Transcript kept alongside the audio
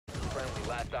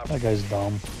That guy's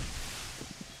dumb.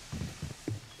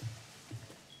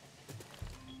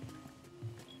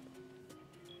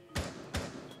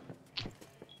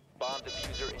 Bomb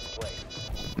diffuser in place.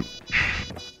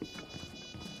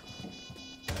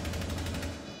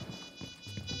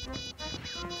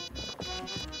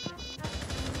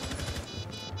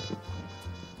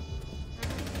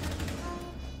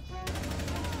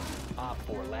 Op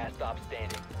 4, last stop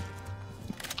standing.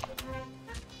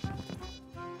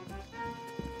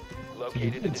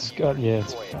 Located It's got, yeah,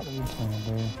 it's gotta be down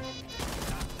there.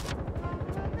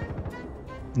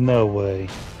 No way.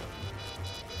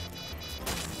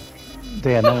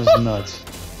 Damn, that was nuts.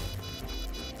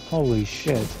 Holy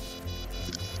shit.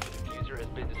 Diffuser has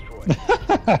been destroyed.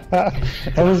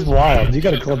 That was wild. You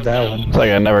gotta clip that one. It's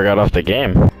like I never got off the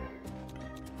game.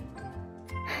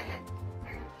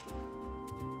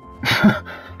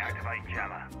 Activate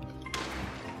jammer.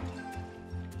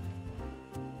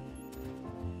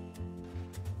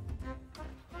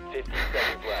 Fifteen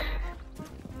seconds left.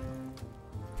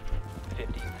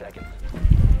 15 seconds.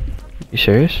 You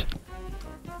serious?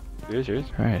 Serious?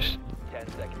 Christ. 10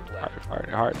 seconds left. Hard.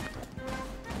 One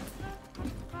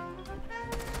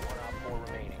op 4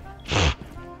 remaining.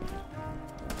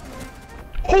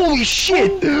 Holy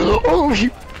shit!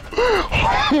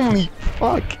 Holy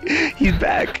fuck! He's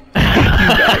back. He's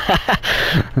back.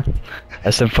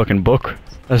 That's some fucking book.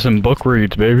 That's some book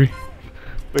reads, baby.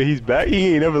 Wait, he's back?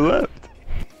 He ain't never left.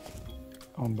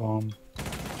 On bomb.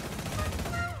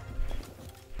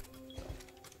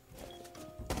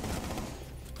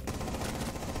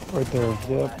 Right there. Yep.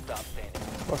 Last stop standing.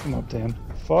 Fuck him up, Dan.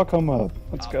 Fuck him up.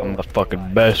 Let's I'm go. the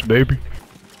fucking best, baby.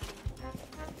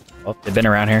 Oh, they've been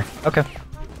around here. Okay.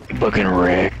 Fucking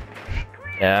Rick.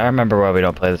 Yeah, I remember why we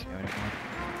don't play this game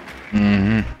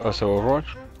anymore. Oh, so Overwatch?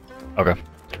 Okay.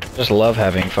 Just love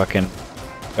having fucking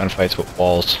gunfights with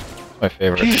walls. My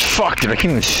favorite. Jesus fuck, dude, I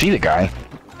can't even see the guy.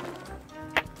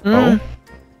 Oh,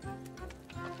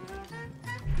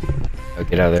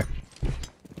 get out of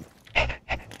there.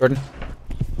 Jordan.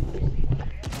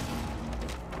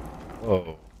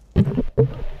 Whoa.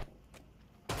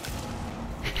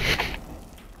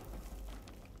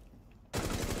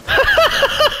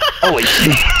 Holy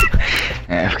shit.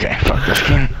 Yeah, okay, fuck this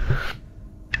game.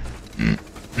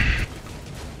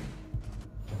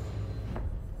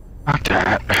 Fuck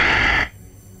that.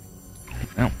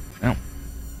 No.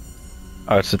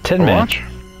 Oh, it's a 10 man. Overwatch?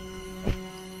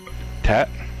 Tat?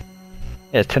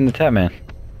 Yeah, 10 to 10 man.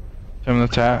 Tim the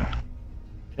Tat?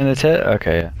 10 to 10?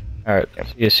 Okay, yeah. Alright,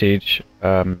 see you, Siege.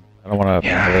 I don't wanna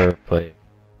Yeah. play.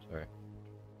 Sorry.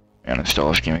 You wanna install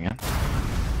this game again?